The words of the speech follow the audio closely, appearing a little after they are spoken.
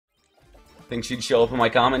Think she'd show up in my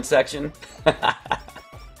comment section?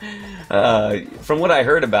 From what I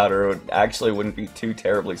heard about her, it actually wouldn't be too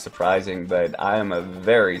terribly surprising, but I am a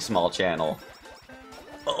very small channel.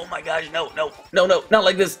 Oh my gosh, no, no, no, no, not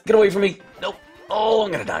like this. Get away from me. Nope. Oh,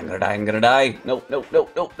 I'm gonna die, I'm gonna die, I'm gonna die. Nope, nope,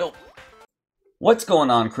 nope, nope, nope. What's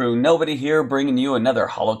going on, crew? Nobody here, bringing you another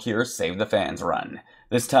HoloCure Save the Fans run.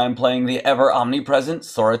 This time playing the ever-omnipresent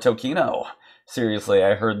Sora Tokino. Seriously,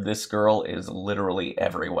 I heard this girl is literally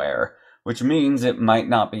everywhere, which means it might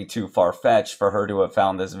not be too far-fetched for her to have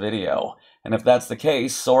found this video. And if that's the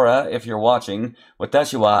case, Sora, if you're watching,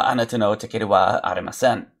 watashi wa anata no takeru wa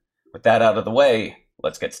arimasen. With that out of the way,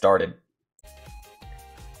 let's get started.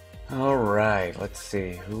 Alright, let's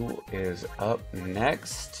see, who is up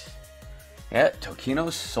next? Yeah,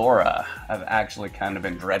 Tokino Sora. I've actually kind of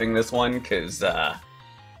been dreading this one because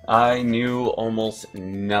I knew almost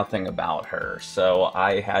nothing about her, so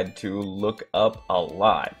I had to look up a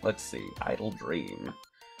lot. Let's see, Idle Dream.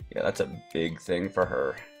 Yeah, that's a big thing for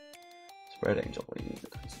her. Spread Angel Wings,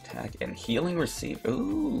 attack, and Healing Receive.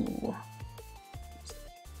 Ooh.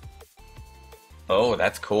 Oh,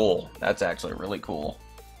 that's cool. That's actually really cool.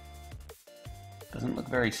 Doesn't look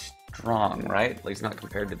very strong, right? At least not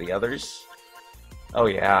compared to the others. Oh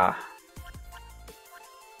yeah.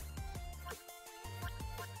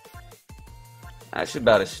 Actually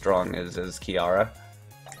about as strong as Kiara.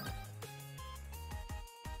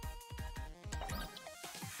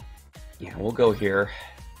 Yeah, we'll go here.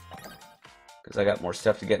 Because I got more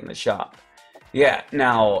stuff to get in the shop. Yeah,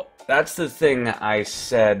 now, that's the thing I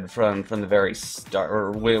said from the very start,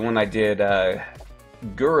 or when I did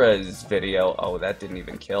Gura's video. Oh, that didn't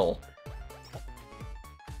even kill.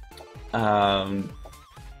 Oh,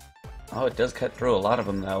 it does cut through a lot of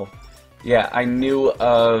them, though. Yeah, I knew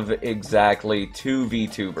of exactly 2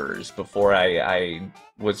 VTubers before I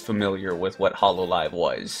was familiar with what HoloLive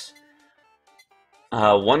was.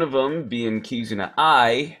 One of them being Kizuna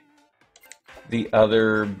Ai, the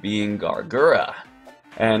other being Gargura.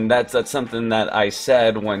 And that's something that I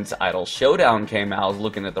said once Idol Showdown came out. I was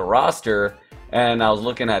looking at the roster, and I was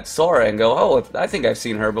looking at Sora and go, oh, I think I've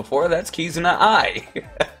seen her before. That's Kizuna Ai.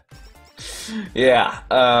 Yeah,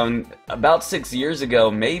 about 6 years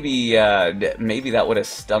ago, maybe that would have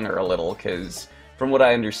stung her a little, because from what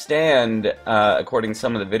I understand, according to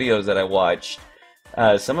some of the videos that I watched,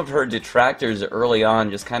 some of her detractors early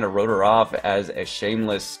on just kind of wrote her off as a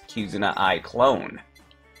shameless Kizuna Ai clone.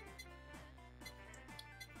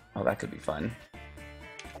 Oh, that could be fun.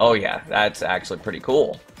 Oh yeah, that's actually pretty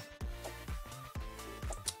cool.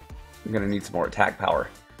 I'm gonna need some more attack power.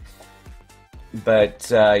 But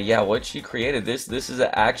yeah, what she created, this is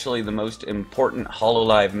actually the most important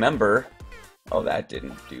HoloLive member. Oh, that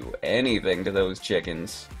didn't do anything to those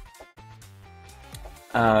chickens.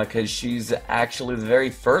 Because she's actually the very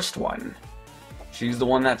first one. She's the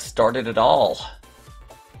one that started it all.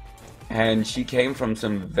 And she came from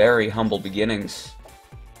some very humble beginnings.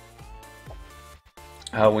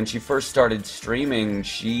 When she first started streaming,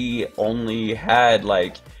 she only had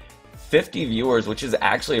like 50 viewers, which is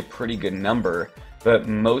actually a pretty good number, but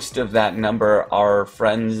most of that number are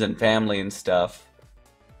friends and family and stuff.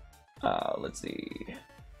 Let's see.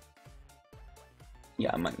 Yeah,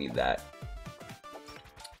 I might need that.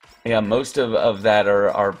 Yeah, most of that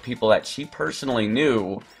are people that she personally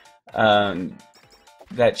knew,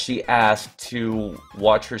 that she asked to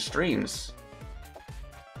watch her streams.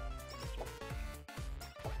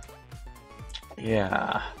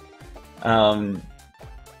 Yeah.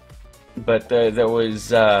 But there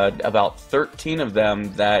was about 13 of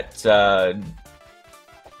them that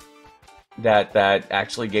that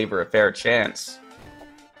actually gave her a fair chance.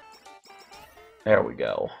 There we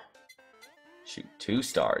go. Shoot, 2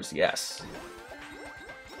 stars, yes.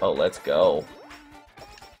 Oh, let's go.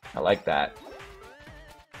 I like that.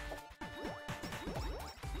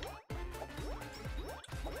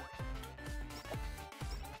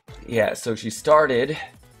 Yeah, so she started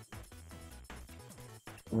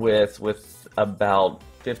with about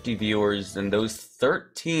 50 viewers, and those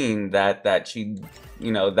 13 that she,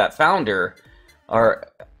 you know, that found her are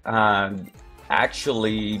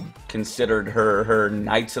actually considered her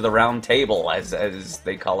Knights of the Round Table, as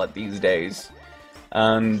they call it these days.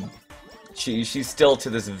 She's still to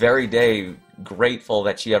this very day grateful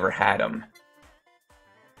that she ever had them.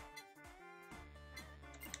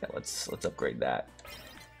 Yeah, let's upgrade that.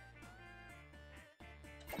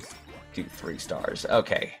 Do 3 stars.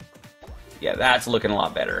 Okay. Yeah, that's looking a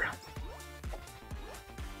lot better.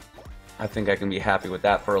 I think I can be happy with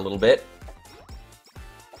that for a little bit.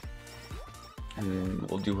 And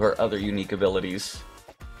we'll do her other unique abilities.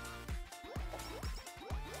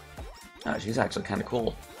 She's actually kind of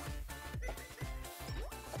cool.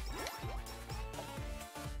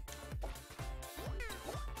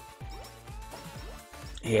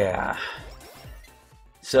 Yeah.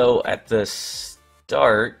 So at the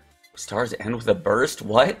start, stars end with a burst?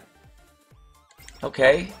 What?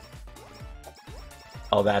 Okay.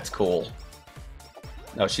 Oh, that's cool.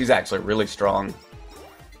 No, she's actually really strong.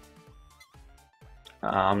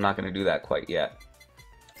 I'm not going to do that quite yet.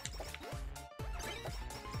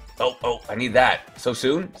 Oh, I need that. So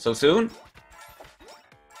soon? So soon?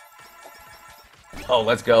 Oh,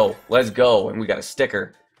 let's go. Let's go. And we got a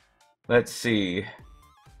sticker. Let's see.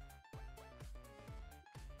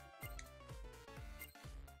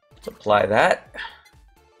 Let's apply that.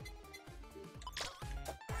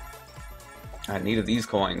 I needed these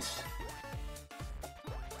coins.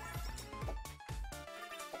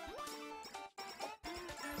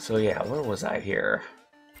 So yeah, where was I here?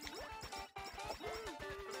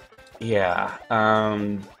 Yeah,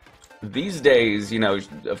 these days, you know,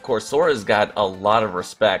 of course, Sora's got a lot of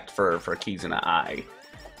respect for Keys in the Eye.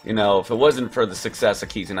 You know, if it wasn't for the success of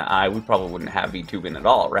Keys in the Eye, we probably wouldn't have VTubing at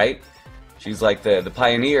all, right? She's like the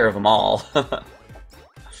pioneer of them all.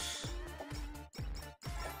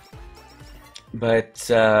 But,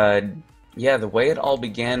 yeah, the way it all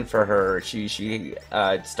began for her, she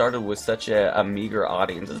started with such a meager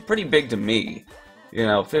audience. It's pretty big to me. You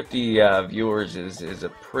know, 50 viewers is a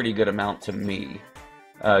pretty good amount to me,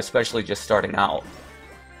 especially just starting out.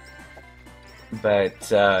 But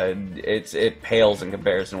it pales in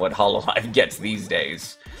comparison to what HoloLive gets these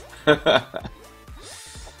days.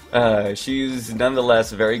 She's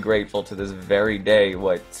nonetheless very grateful to this very day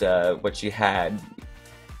what she had.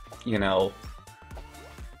 You know,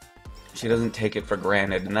 she doesn't take it for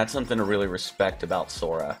granted, and that's something to really respect about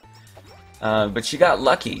Sora. But she got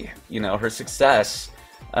lucky, you know, her success.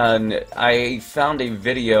 I found a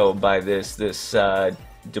video by this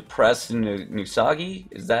depressed Nusagi.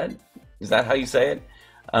 Is that how you say it?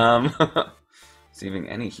 Receiving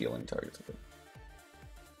any healing targets.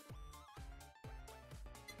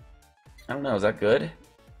 I don't know. Is that good?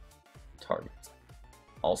 Targets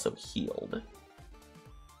also healed.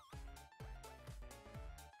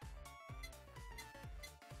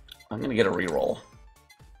 I'm gonna get a reroll.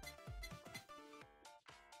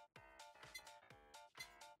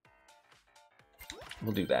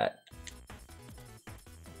 We'll do that.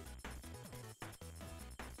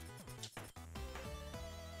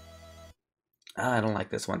 I don't like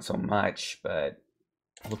this one so much, but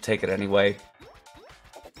we'll take it anyway.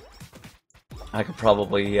 I could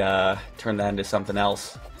probably turn that into something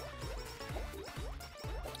else.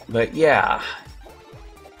 But yeah,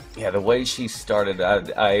 the way she started,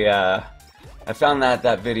 I found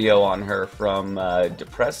that video on her from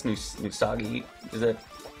Depressed Nusagi. Is it?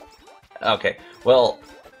 Okay, well,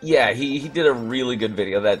 yeah, he did a really good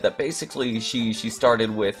video that basically she started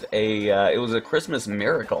with it was a Christmas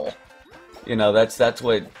miracle. You know, that's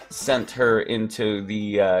what sent her into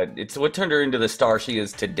the it's what turned her into the star she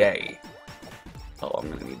is today. Oh,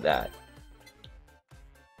 I'm gonna need that.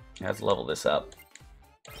 Let's level this up.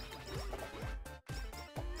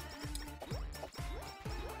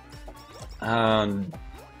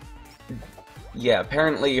 Yeah,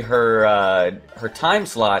 apparently her time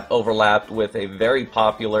slot overlapped with a very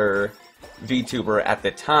popular VTuber at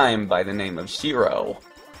the time by the name of Shiro.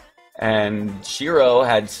 And Shiro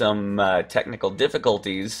had some technical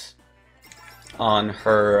difficulties on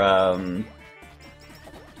her,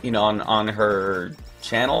 you know, on her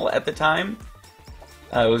channel at the time.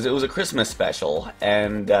 It was a Christmas special,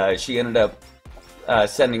 and she ended up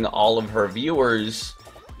sending all of her viewers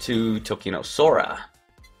to Tokino Sora.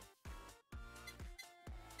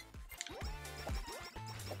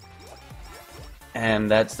 And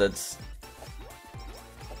that's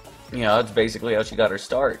you know, that's basically how she got her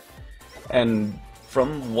start. And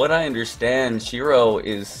from what I understand, Shiro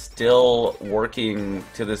is still working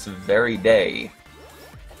to this very day.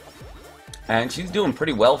 And she's doing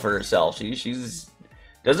pretty well for herself. She's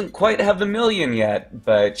doesn't quite have the million yet,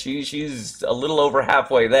 but she's a little over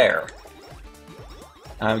halfway there.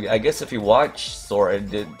 I guess if you watch Sora,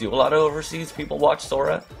 do a lot of overseas people watch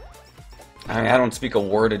Sora? I mean, I don't speak a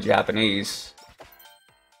word of Japanese.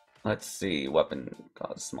 Let's see, weapon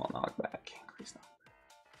cause small knockback. Increase knockback.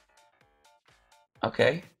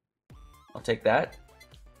 Okay, I'll take that.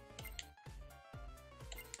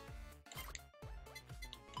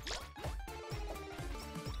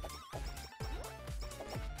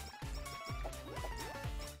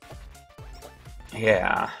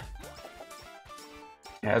 Yeah.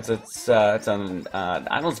 Yeah, it's on.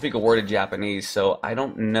 I don't speak a word of Japanese, so I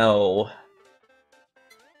don't know.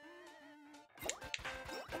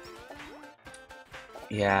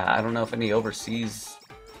 Yeah, I don't know if any overseas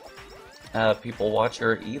people watch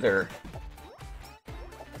her either.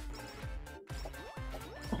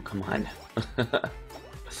 come on.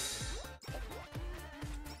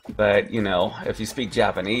 But, you know, if you speak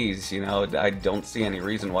Japanese, you know, I don't see any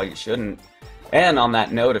reason why you shouldn't. And on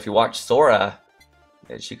that note, if you watch Sora,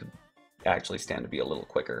 she could actually stand to be a little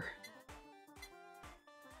quicker.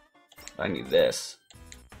 I need this.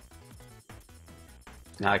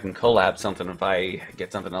 Now I can collab something if I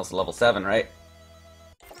get something else at level 7, right?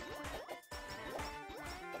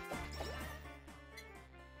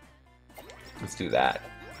 Let's do that.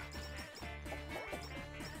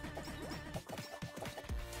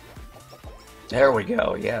 There we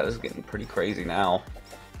go. Yeah, this is getting pretty crazy now.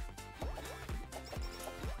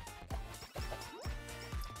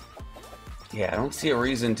 Yeah, I don't see a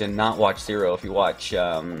reason to not watch Zero if you watch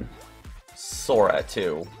Sora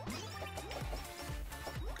too.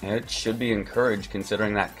 And it should be encouraged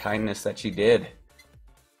considering that kindness that she did.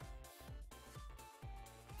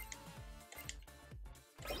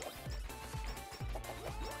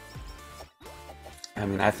 I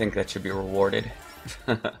mean, I think that should be rewarded.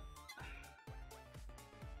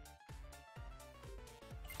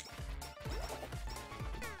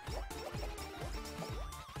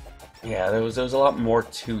 Yeah, there was a lot more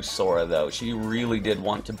to Sora, though. She really did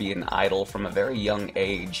want to be an idol from a very young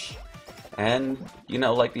age. And, you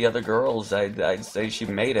know, like the other girls, I'd say she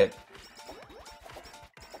made it.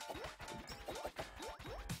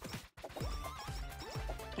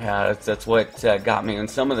 Yeah, that's what got me. And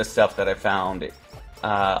some of the stuff that I found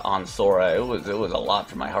on Sora, it was a lot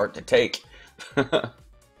for my heart to take. Well,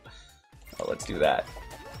 let's do that.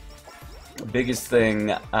 The biggest thing,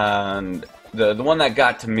 the one that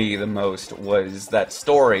got to me the most was that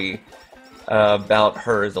story about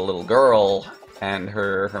her as a little girl and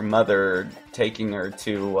her mother taking her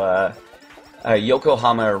to a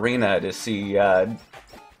Yokohama arena to see a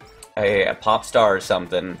pop star or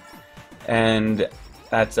something, and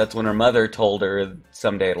that's when her mother told her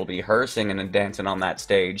someday it'll be her singing and dancing on that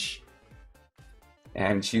stage,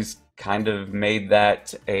 and she's kind of made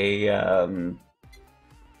that a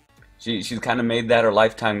she's kind of made that her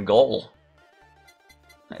lifetime goal.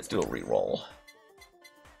 Let's do a reroll.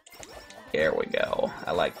 There we go.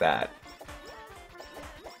 I like that.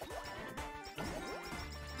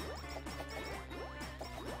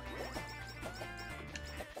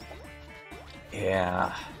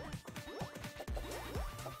 Yeah.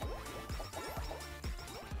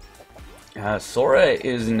 Sora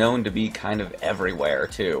is known to be kind of everywhere,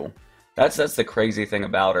 too. That's the crazy thing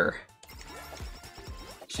about her.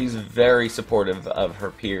 She's very supportive of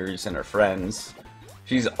her peers and her friends.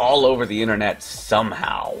 She's all over the internet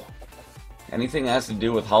somehow. Anything that has to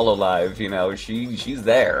do with HoloLive, you know, she's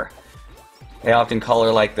there. They often call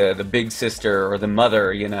her like the big sister or the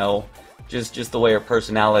mother, you know, just the way her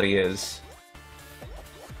personality is.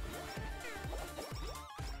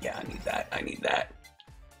 Yeah, I need that. I need that.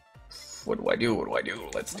 What do I do? What do I do?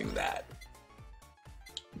 Let's do that.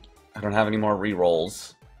 I don't have any more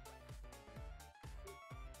rerolls.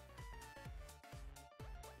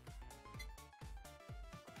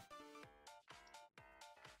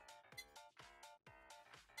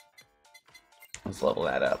 Let's level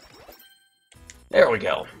that up. There we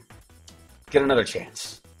go. Get another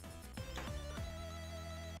chance.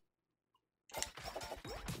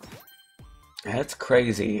 That's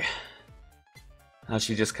crazy. How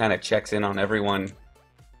she just kind of checks in on everyone.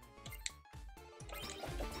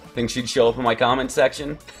 Think she'd show up in my comment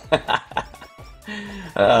section?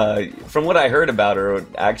 From what I heard about her, it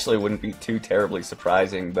actually wouldn't be too terribly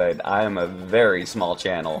surprising, but I am a very small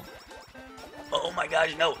channel. Oh my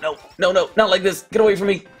gosh, no, no, no, no, not like this. Get away from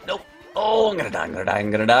me. Nope. Oh, I'm gonna die, I'm gonna die, I'm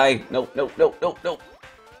gonna die. No, no, no, no, no.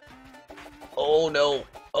 Oh no,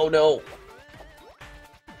 oh no.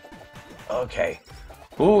 Okay.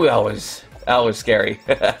 Ooh, that was scary.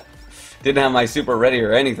 Didn't have my super ready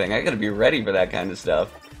or anything. I gotta be ready for that kind of stuff.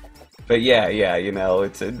 But yeah, you know,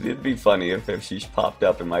 it'd be funny if she popped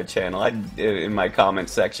up in my channel, in my comment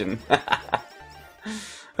section.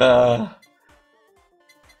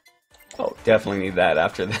 Oh, definitely need that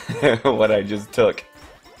after what I just took.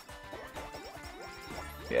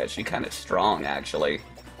 Yeah, she's kind of strong, actually.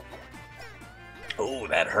 Oh,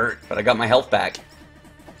 that hurt, but I got my health back.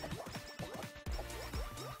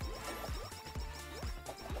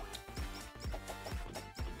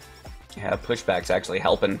 Yeah, pushback's actually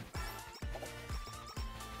helping.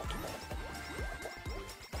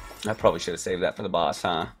 I probably should have saved that for the boss,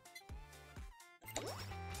 huh?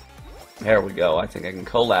 There we go. I think I can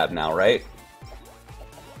collab now, right?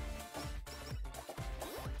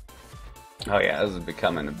 Oh yeah, this is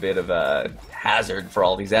becoming a bit of a hazard for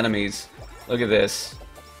all these enemies. Look at this.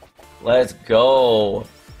 Let's go.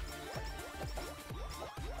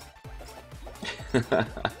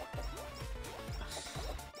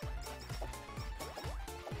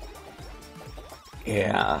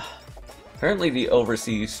 Yeah. Apparently the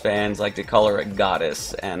overseas fans like to call her a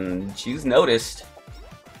goddess, and she's noticed.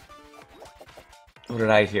 What did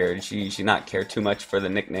I hear? Did she not care too much for the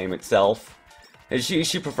nickname itself?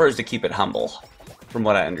 She prefers to keep it humble, from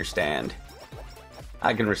what I understand.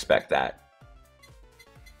 I can respect that.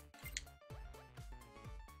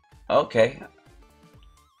 Okay.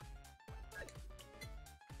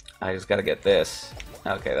 I just gotta get this.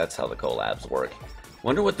 Okay, that's how the collabs work.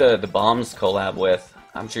 Wonder what the bombs collab with.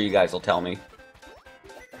 I'm sure you guys will tell me.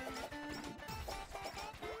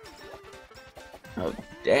 Oh,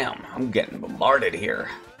 damn. I'm getting bombarded here.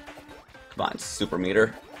 Come on, super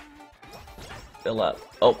meter. Fill up.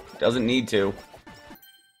 Oh, doesn't need to.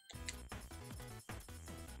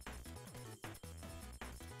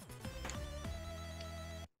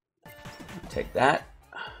 Take that.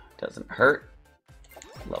 Doesn't hurt.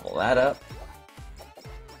 Level that up.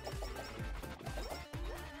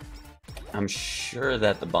 I'm sure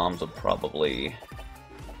that the bombs will probably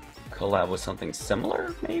collab with something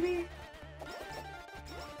similar, maybe?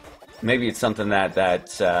 Maybe it's something that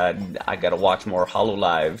I gotta watch more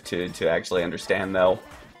HoloLive to actually understand, though.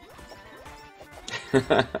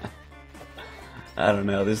 I don't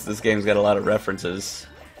know, this game's got a lot of references.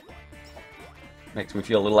 Makes me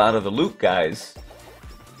feel a little out of the loop, guys.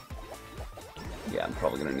 Yeah, I'm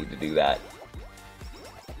probably gonna need to do that.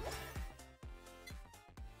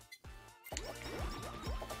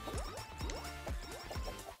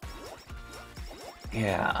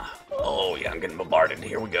 Yeah. Oh, yeah, I'm getting bombarded.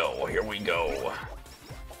 Here we go. Here we go.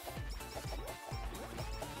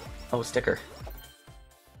 Oh, sticker.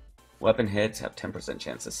 Weapon hits have 10%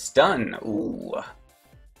 chance to stun. Ooh.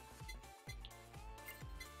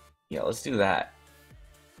 Yeah, let's do that.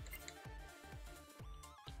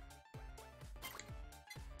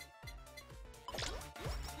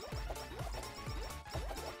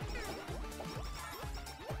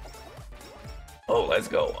 Oh, let's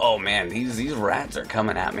go. Oh man, these rats are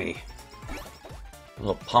coming at me.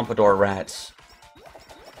 Little pompadour rats.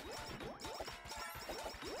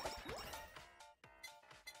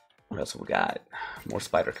 What else have we got? More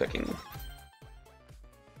spider cooking.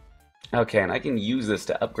 Okay, and I can use this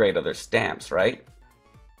to upgrade other stamps, right?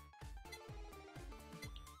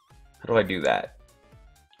 How do I do that?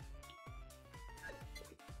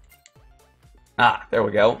 Ah, there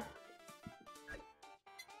we go.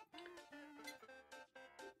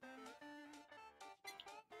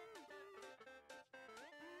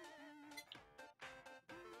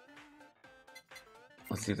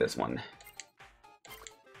 Let's do this one.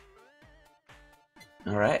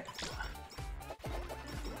 Alright.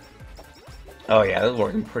 Oh yeah, this is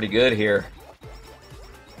working pretty good here.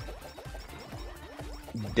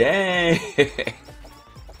 Dang!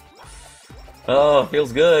 Oh,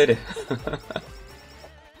 feels good.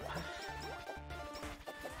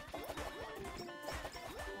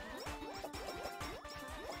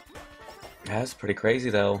 That's pretty crazy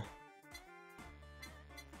though.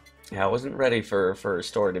 Yeah, I wasn't ready for a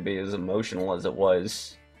story to be as emotional as it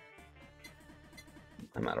was.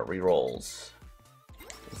 I'm out of rerolls.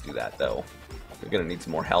 Let's do that though. We're gonna need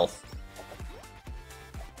some more health.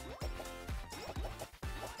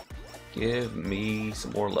 Give me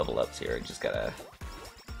some more level ups here. I just gotta...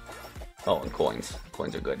 Oh, and coins.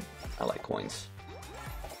 Coins are good. I like coins.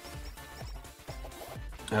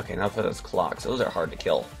 Okay, now for those clocks. Those are hard to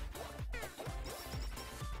kill.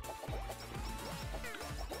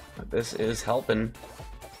 This is helping.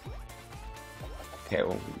 Okay,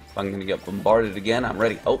 well, if I'm gonna get bombarded again, I'm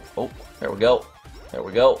ready. Oh, there we go. There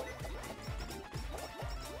we go.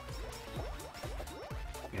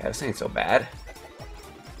 Yeah, this ain't so bad.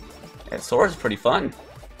 Yeah, Sora's pretty fun.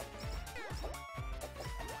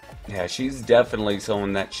 Yeah, she's definitely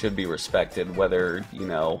someone that should be respected, whether, you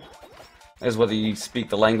know, as whether you speak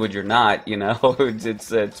the language or not, you know,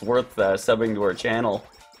 it's worth subbing to her channel.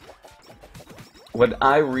 What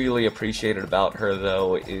I really appreciated about her,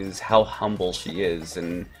 though, is how humble she is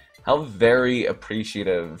and how very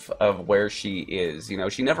appreciative of where she is. You know,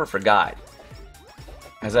 she never forgot.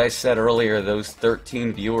 As I said earlier, those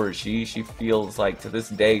 13 viewers, she feels like to this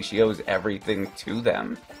day she owes everything to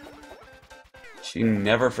them. She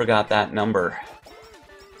never forgot that number.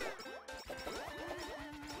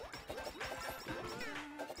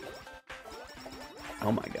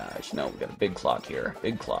 Oh my gosh, no, we got a big clock here.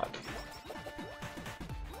 Big clock.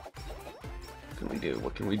 What can we do?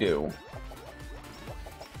 What can we do?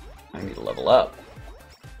 I need to level up.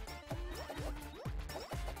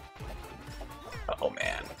 Oh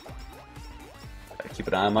man. Gotta keep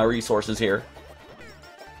an eye on my resources here.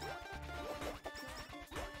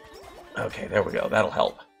 Okay, there we go. That'll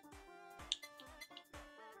help.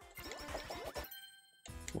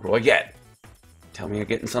 do I get? Tell me you're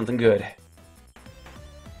getting something good.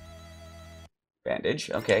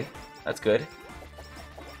 Bandage. Okay, that's good.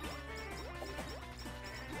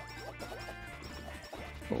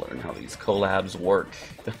 We'll learn how these collabs work.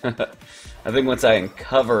 I think once I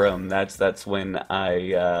uncover them, that's when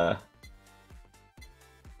I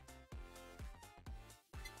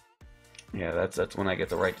yeah, that's when I get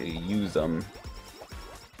the right to use them.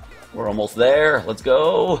 We're almost there. Let's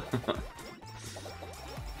go.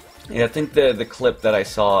 Yeah, I think the clip that I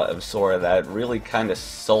saw of Sora that really kind of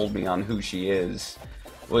sold me on who she is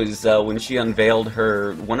was when she unveiled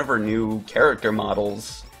one of her new character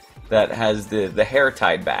models that has the hair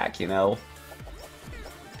tied back, you know?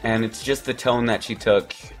 And it's just the tone that she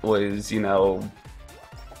took was, you know,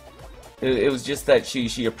 it was just that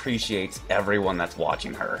she appreciates everyone that's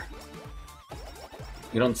watching her.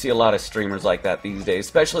 You don't see a lot of streamers like that these days,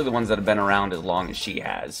 especially the ones that have been around as long as she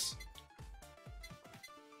has.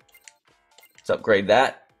 Let's upgrade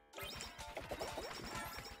that.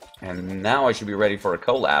 And now I should be ready for a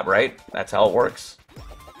collab, right? That's how it works.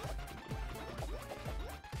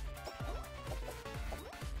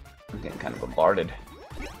 I'm getting kind of bombarded.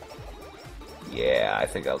 Yeah, I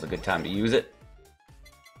think that was a good time to use it.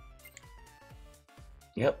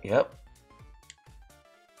 Yep.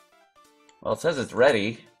 Well, it says it's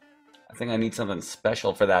ready. I think I need something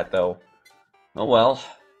special for that, though. Oh well.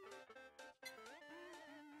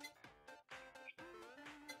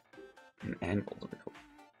 An anvil.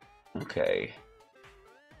 Okay.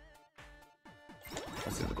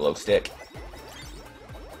 Let's do the glow stick.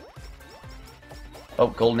 Oh,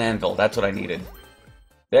 golden anvil. That's what I needed.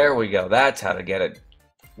 There we go. That's how to get it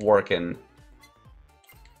working.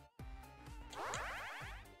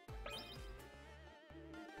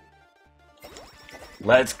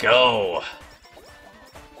 Let's go.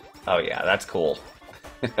 Oh yeah, that's cool.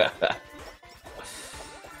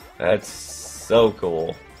 That's so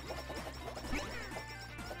cool.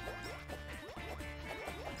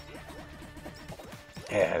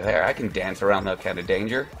 Yeah, there, I can dance around that kind of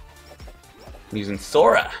danger. I'm using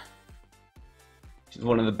Sora. She's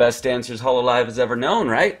one of the best dancers HoloLive has ever known,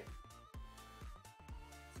 right?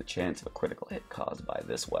 The chance of a critical hit caused by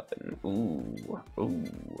this weapon. Ooh.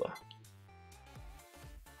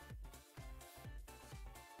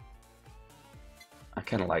 I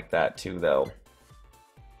kind of like that too, though.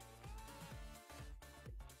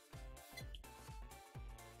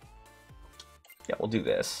 Yeah, we'll do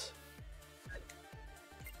this.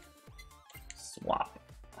 Swap.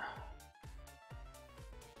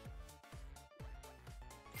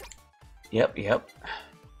 Yep.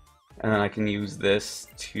 And then I can use this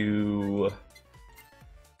to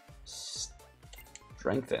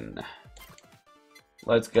strengthen.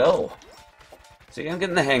 Let's go. See, I'm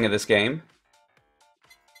getting the hang of this game.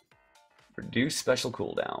 Reduce special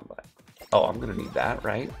cooldown by... Oh, I'm gonna need that,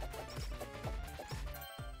 right?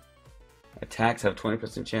 Attacks have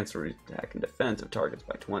 20% chance to attack and defense of targets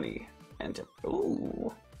by 20. And to...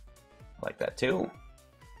 Ooh. I like that too.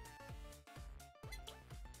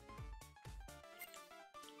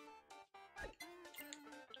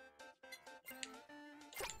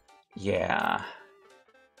 Yeah.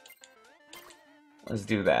 Let's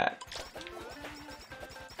do that.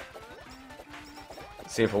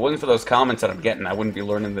 See, if it wasn't for those comments that I'm getting, I wouldn't be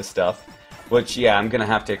learning this stuff. Which, yeah, I'm gonna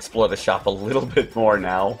have to explore the shop a little bit more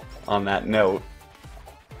now, on that note.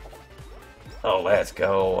 Oh, let's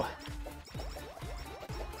go.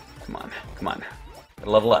 Come on.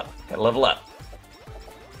 Gotta level up.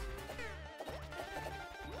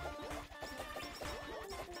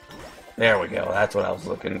 There we go, that's what I was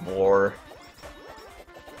looking for.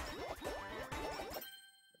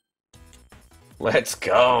 Let's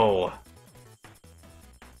go!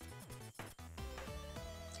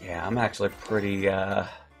 Yeah, I'm actually pretty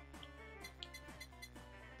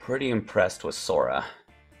impressed with Sora.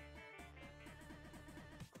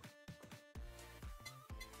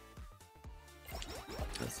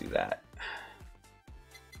 Let's do that.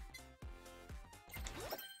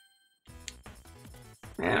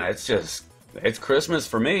 Man, it's Christmas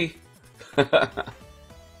for me.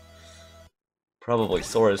 Probably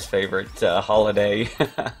Sora's favorite holiday.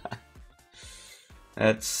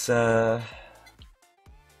 That's, Ooh,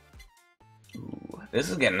 this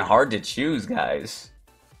is getting hard to choose, guys.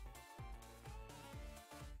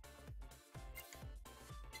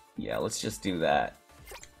 Yeah, let's just do that.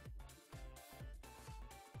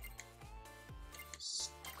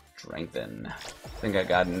 Strengthen. I think I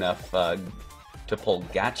got enough to pull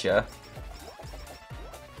Gacha.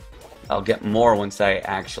 I'll get more once I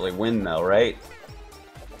actually win, though, right?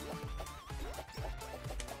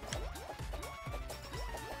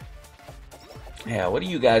 Yeah, what do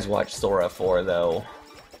you guys watch Sora for, though?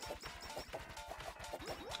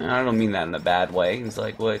 I don't mean that in a bad way. It's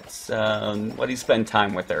like, what do you spend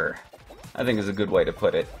time with her? I think is a good way to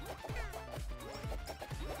put it.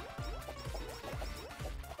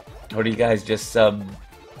 Or do you guys just sub,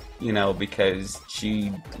 you know, because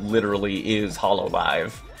she literally is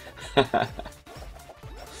HoloLive?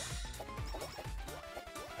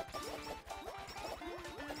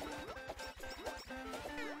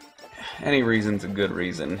 Any reason's a good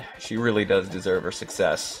reason. She really does deserve her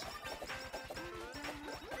success.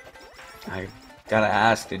 I gotta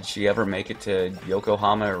ask, did she ever make it to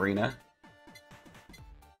Yokohama Arena?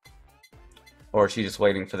 Or is she just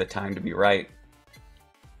waiting for the time to be right?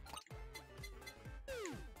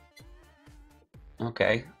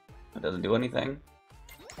 Okay, that doesn't do anything.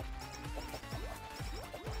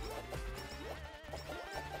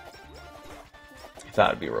 I thought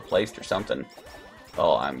it'd be replaced or something.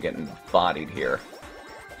 Oh, I'm getting bodied here.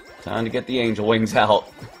 Time to get the angel wings out.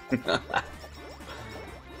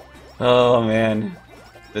 Oh man,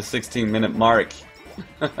 the 16-minute mark.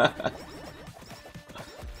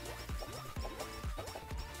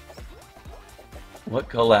 What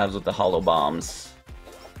collabs with the holo bombs?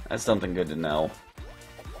 That's something good to know.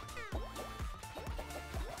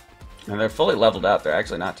 And they're fully leveled up. They're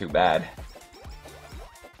actually not too bad.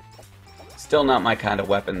 Still not my kind of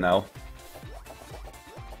weapon, though.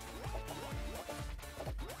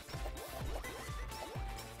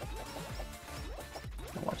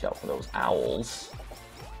 Watch out for those owls.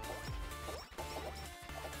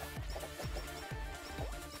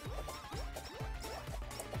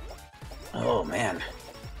 Oh, man.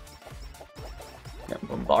 Getting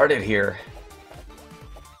bombarded here.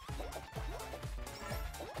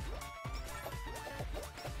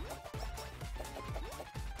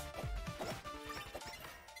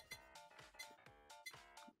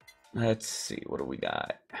 Let's see, what do we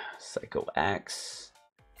got? Psycho Axe.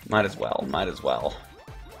 Might as well, might as well.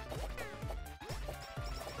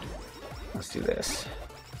 Let's do this.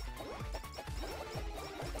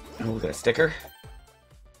 Oh, we got a sticker.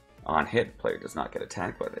 On hit, player does not get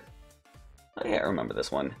attacked with it. Oh yeah, I remember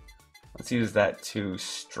this one. Let's use that to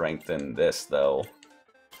strengthen this, though.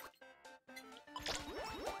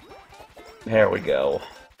 There we go.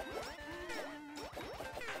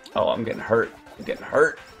 Oh, I'm getting hurt. I'm getting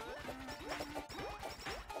hurt.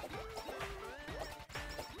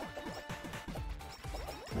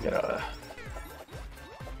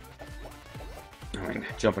 I mean,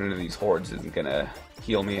 jumping into these hordes isn't gonna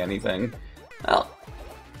heal me anything. Well,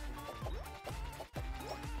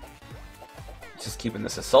 just keeping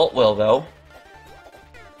this assault will, though.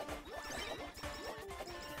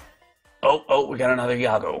 Oh, we got another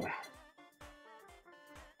Yago.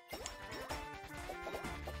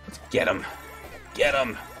 Let's get him. Get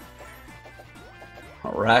him.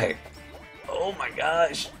 All right. Oh my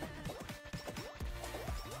gosh.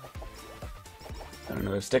 Got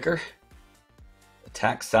another sticker.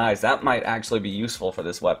 Attack size. That might actually be useful for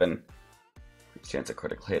this weapon. Chance of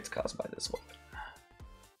critical hits caused by this weapon.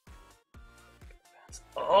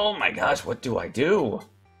 Oh my gosh, what do I do?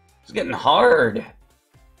 It's getting hard.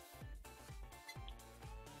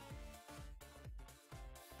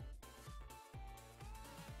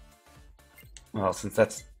 Well, since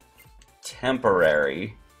that's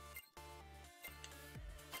temporary,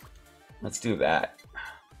 let's do that.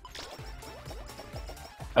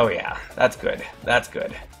 Oh yeah, that's good. That's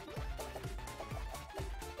good.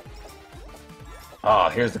 Oh,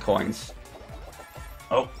 here's the coins.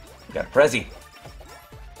 Oh, we got a Prezi.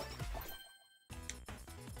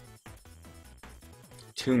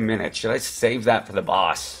 2 minutes. Should I save that for the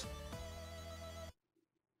boss?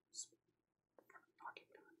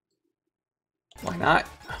 Why not?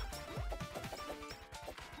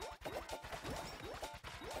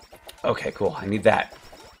 Okay, cool. I need that.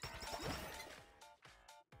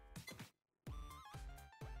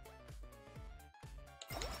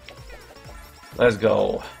 Let's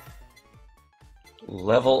go.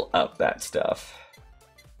 Level up that stuff.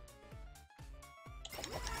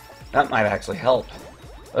 That might actually help.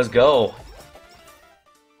 Let's go.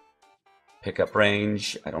 Pickup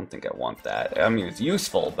range. I don't think I want that. I mean, it's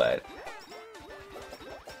useful, but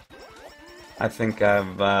I think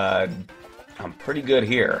I'm pretty good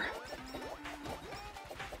here.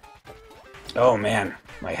 Oh man,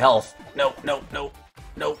 my health. Nope, nope, nope,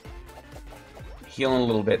 nope. Healing a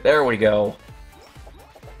little bit. There we go.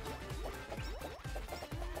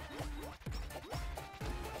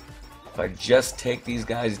 If I just take these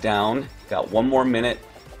guys down, got 1 more minute.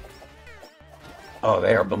 Oh,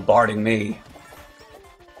 they are bombarding me.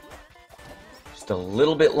 Just a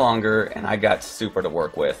little bit longer, and I got super to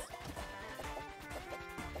work with.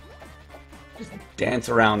 Dance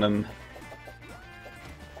around them.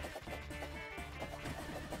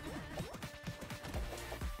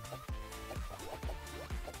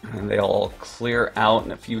 And they all clear out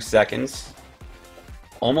in a few seconds.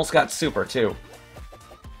 Almost got super, too.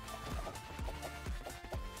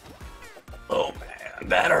 Oh, man.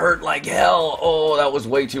 That hurt like hell. Oh, that was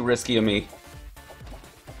way too risky of me.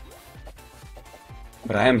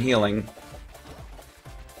 But I am healing.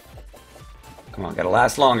 Come on, gotta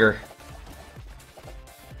last longer.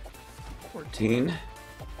 14.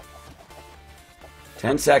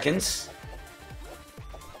 10 seconds.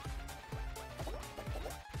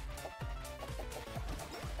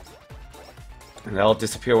 And they'll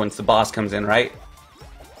disappear once the boss comes in, right?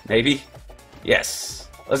 Maybe? Yes.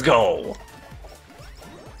 Let's go.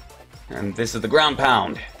 And this is the ground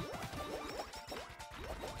pound.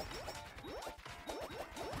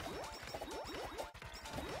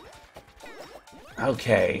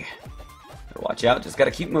 Okay. Watch out, just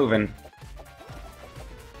gotta keep moving.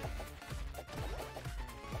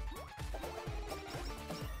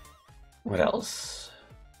 What else?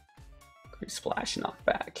 Great splash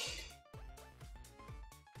knockback.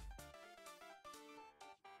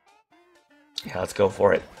 Yeah, let's go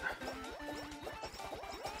for it.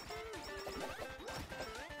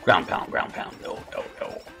 Ground pound, ground pound. No, no,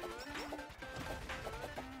 no.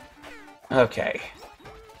 Okay.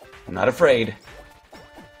 I'm not afraid.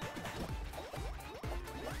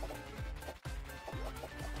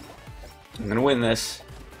 I'm gonna win this.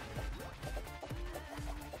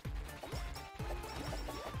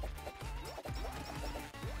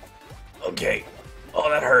 Okay. Oh,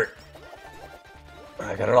 that hurt.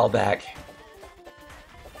 I got it all back.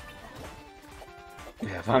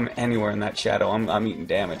 Yeah, if I'm anywhere in that shadow, I'm eating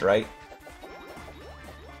damage, right?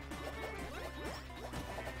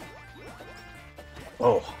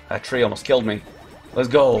 Oh, that tree almost killed me. Let's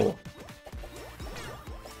go.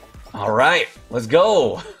 All right, let's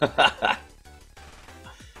go.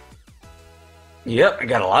 Yep, I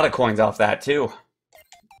got a lot of coins off that too.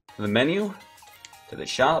 To the menu, to the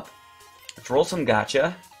shop. Let's roll some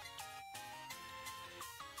gacha.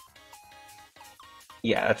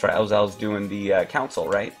 Yeah, that's right. I was doing the council,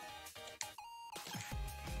 right?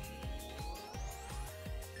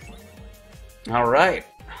 All right,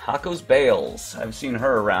 Hako's Bales. I've seen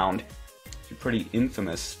her around. She's pretty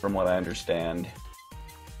infamous, from what I understand.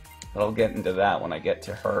 But I'll get into that when I get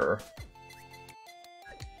to her.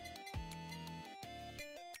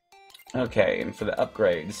 Okay, and for the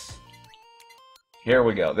upgrades, here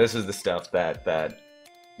we go. This is the stuff that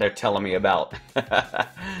they're telling me about.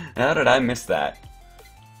 How did I miss that?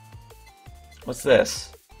 What's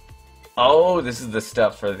this? Oh, this is the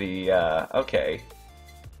stuff for the, okay.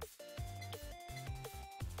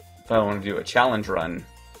 If I want to do a challenge run.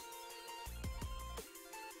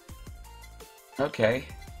 Okay.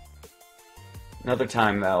 Another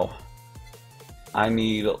time, though. I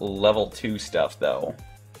need level 2 stuff, though.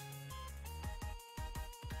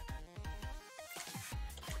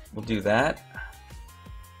 We'll do that.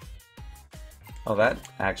 Oh, that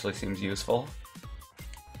actually seems useful.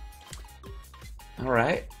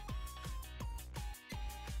 Alright.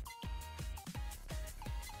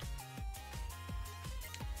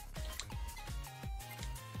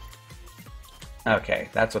 Okay,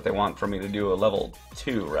 that's what they want for me to do a level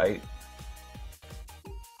 2, right?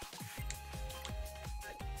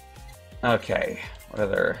 Okay, what are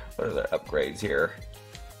their upgrades here?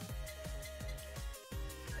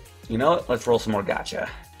 You know what? Let's roll some more gacha.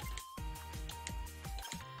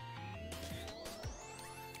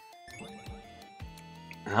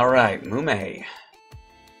 Alright, Mume.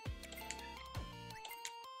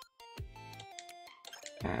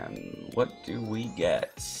 And what do we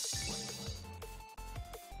get?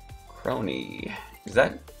 Crony. Is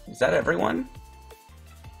that everyone?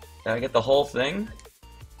 Did I get the whole thing?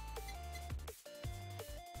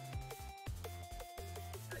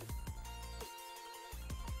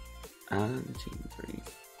 One, two, three.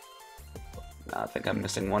 No, I think I'm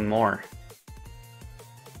missing one more.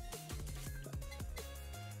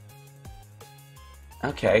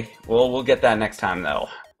 Okay, well, we'll get that next time, though.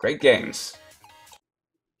 Great games.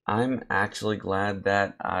 I'm actually glad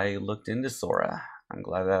that I looked into Sora. I'm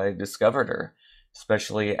glad that I discovered her,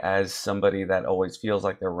 especially as somebody that always feels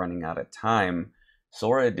like they're running out of time.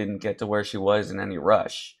 Sora didn't get to where she was in any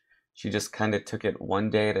rush. She just kind of took it one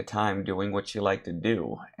day at a time, doing what she liked to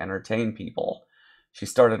do, entertain people. She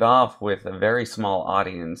started off with a very small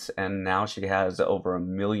audience, and now she has over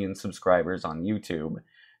 1 million subscribers on YouTube,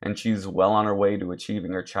 and she's well on her way to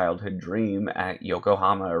achieving her childhood dream at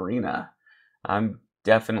Yokohama Arena. I'm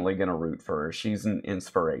definitely going to root for her. She's an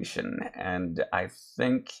inspiration, and I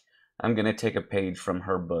think I'm going to take a page from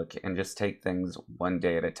her book and just take things one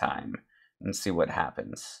day at a time and see what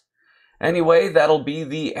happens. Anyway, that'll be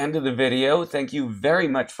the end of the video. Thank you very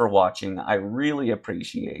much for watching. I really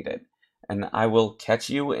appreciate it. And I will catch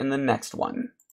you in the next one.